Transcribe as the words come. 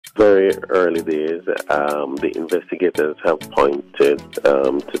Very early days, the investigators have pointed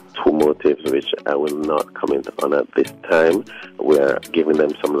to two motives which I will not comment on at this time. We're giving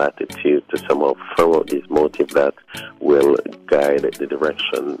them some latitude to somehow firm out these motives that will guide the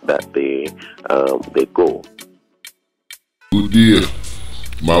direction that they go. Good day,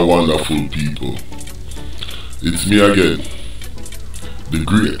 my wonderful people. It's me again, the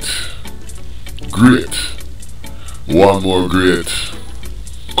great, one more great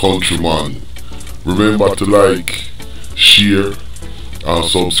countryman. Remember to like, share, and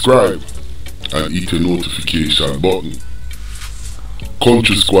subscribe, and hit the notification button.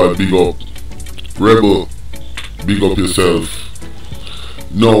 Country Squad, big up. Rebel, big up yourself.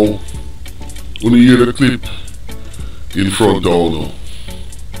 Now, when you hear the clip in front of now,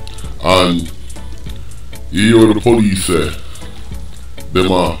 and you hear the police say,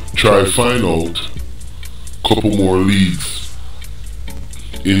 them try find out couple more leads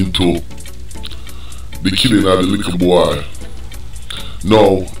into the killing of the little boy.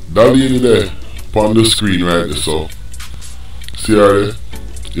 Now, that lady there on the screen right there, so see her there,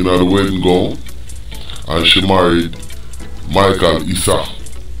 you know, the wedding gown, and she married Michael ISSA.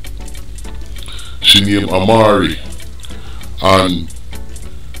 She named Amoi, and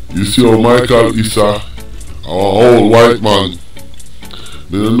you see how Michael ISSA, our old white man,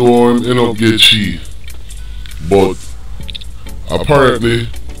 they don't know him end up get she, but apparently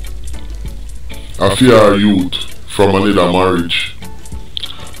a fear youth from another marriage,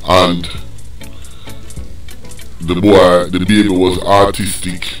 and the baby was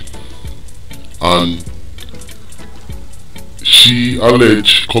autistic, and she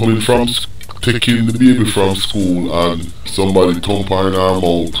alleged coming from taking the baby from school and somebody thump her in her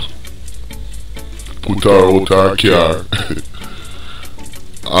mouth, put her out her car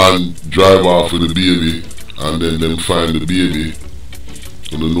and drive off with the baby, and then them find the baby.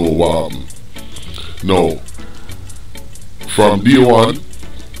 You don't know what happened. Now, from day one,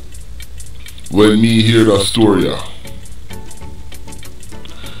 when me hear that story,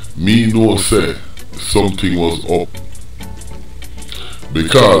 me know say something was up,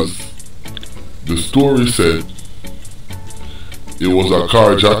 because the story said it was a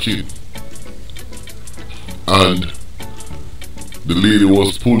carjacking, and the lady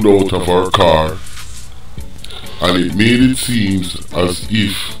was pulled out of her car, and it made it seem as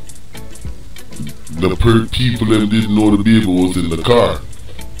if the people them didn't know the baby was in the car.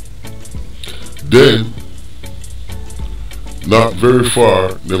 Then, not very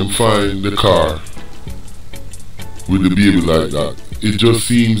far, them find the car with the baby like that. It just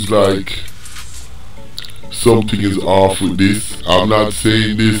seems like something is off with this. I'm not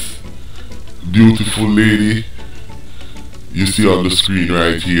saying this beautiful lady you see on the screen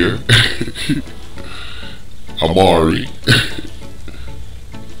right here, Amoi,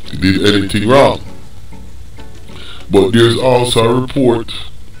 did anything wrong. But there's also a report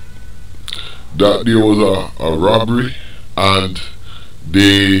that there was a robbery and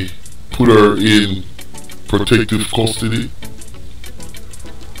they put her in protective custody.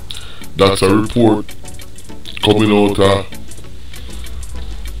 That's a report coming out of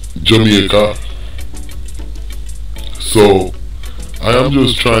Jamaica. So I am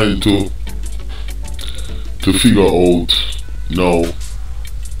just trying to figure out now,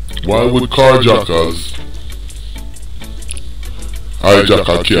 why would carjackers hijack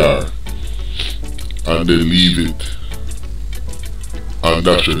a car and then leave it and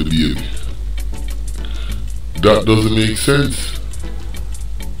dash the baby? That doesn't make sense.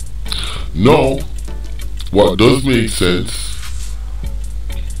 No, what does make sense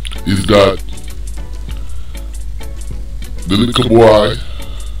is that the little boy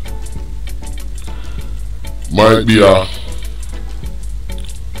might be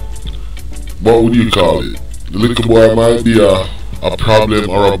what would you call it? The little boy might be a problem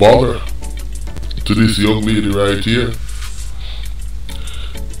or a bother to this young lady right here.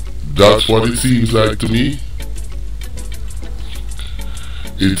 That's what it seems like to me.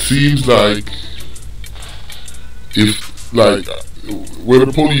 It seems like if, like, where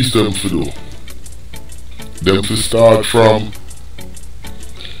the police them for do, them to start from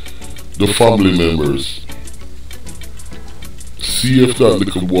the family members. See if that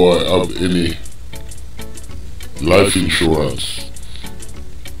little boy have any life insurance.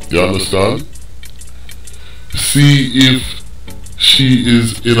 You understand? See if she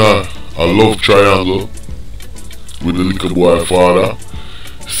is in a love triangle with the little boy father.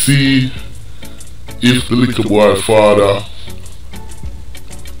 See if the little boy father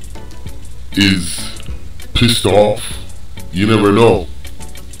is pissed off. You never know.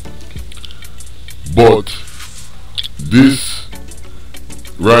 But this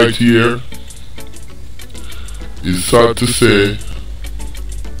right here is sad to say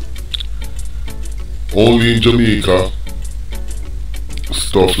only in Jamaica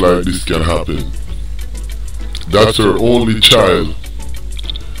stuff like this can happen. That's her only child,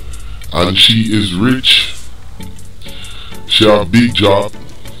 and she is rich. She have a big job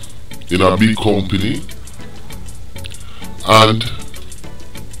in a big company, and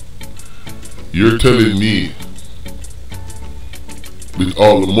you're telling me with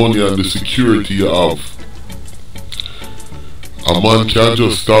all the money and the security you have, a man can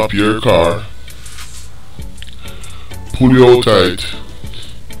just stop your car, pull you out tight,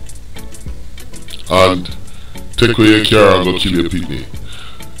 and take away your car and go kill your picnic?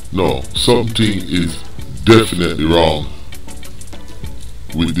 No, something is definitely wrong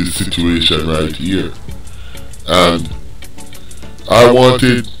with this situation right here. And I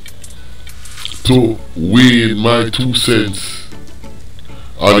wanted to weigh in my 2 cents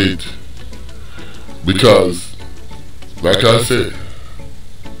on it, because like I said,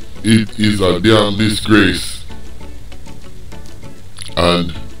 it is a damn disgrace,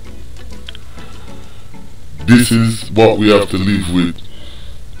 and this is what we have to live with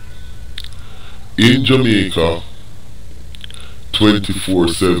in Jamaica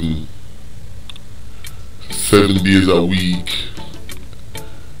 24/7, 7 days a week.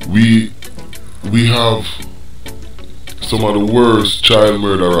 We have some of the worst child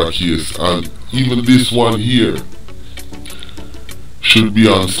murderer case, and even this one here should be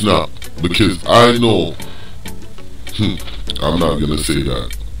on snap, because I know, I'm not gonna say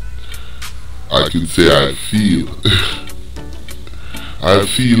that, I can say I feel I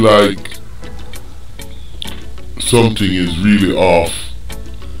feel like something is really off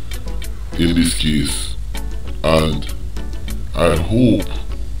in this case, and I hope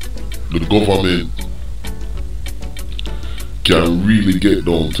the government can really get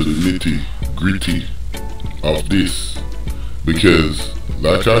down to the nitty-gritty of this, because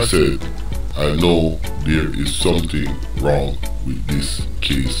like I said, I know there is something wrong with this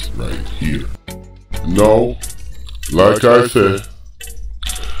case right here. Now, like I said,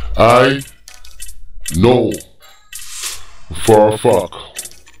 I know for a fact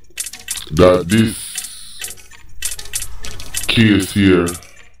that this case here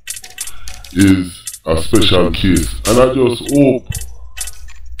is a special case, and I just hope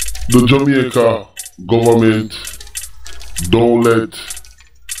the Jamaica government don't let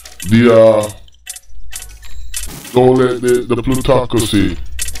the plutocracy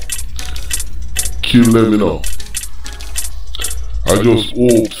kill them, you know. I just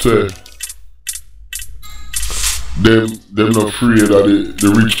hope say them not afraid of the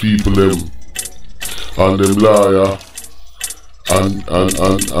rich people them and them lawyer and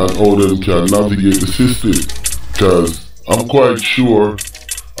how them can navigate the system, because I'm quite sure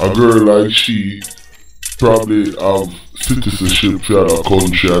a girl like she probably have citizenship for the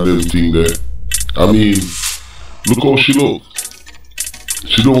country and everything there. I mean, look how she look.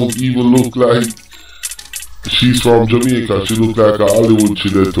 She don't even look like she's from Jamaica. She look like a Hollywood she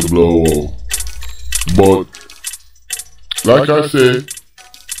there to blow out. But like I said,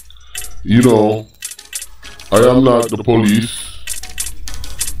 you know, I am not the police,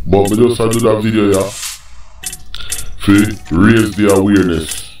 but we just do that video, yeah, to raise the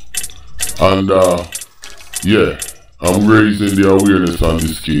awareness. And yeah, I'm raising the awareness on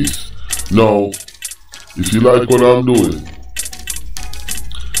this case. Now, if you like what I'm doing,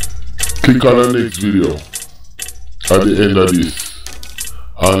 click on the next video at the end of this,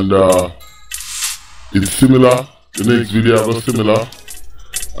 and it's similar. The next video is similar,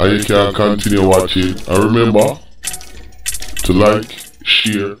 and you can continue watching. And remember to like,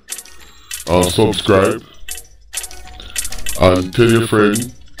 share, and subscribe, and tell your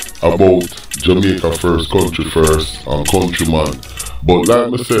friend about Jamaica first, country first, and countryman. But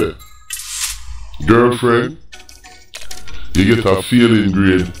like I said, girlfriend, you get a feeling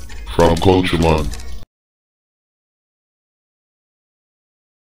grade from countryman.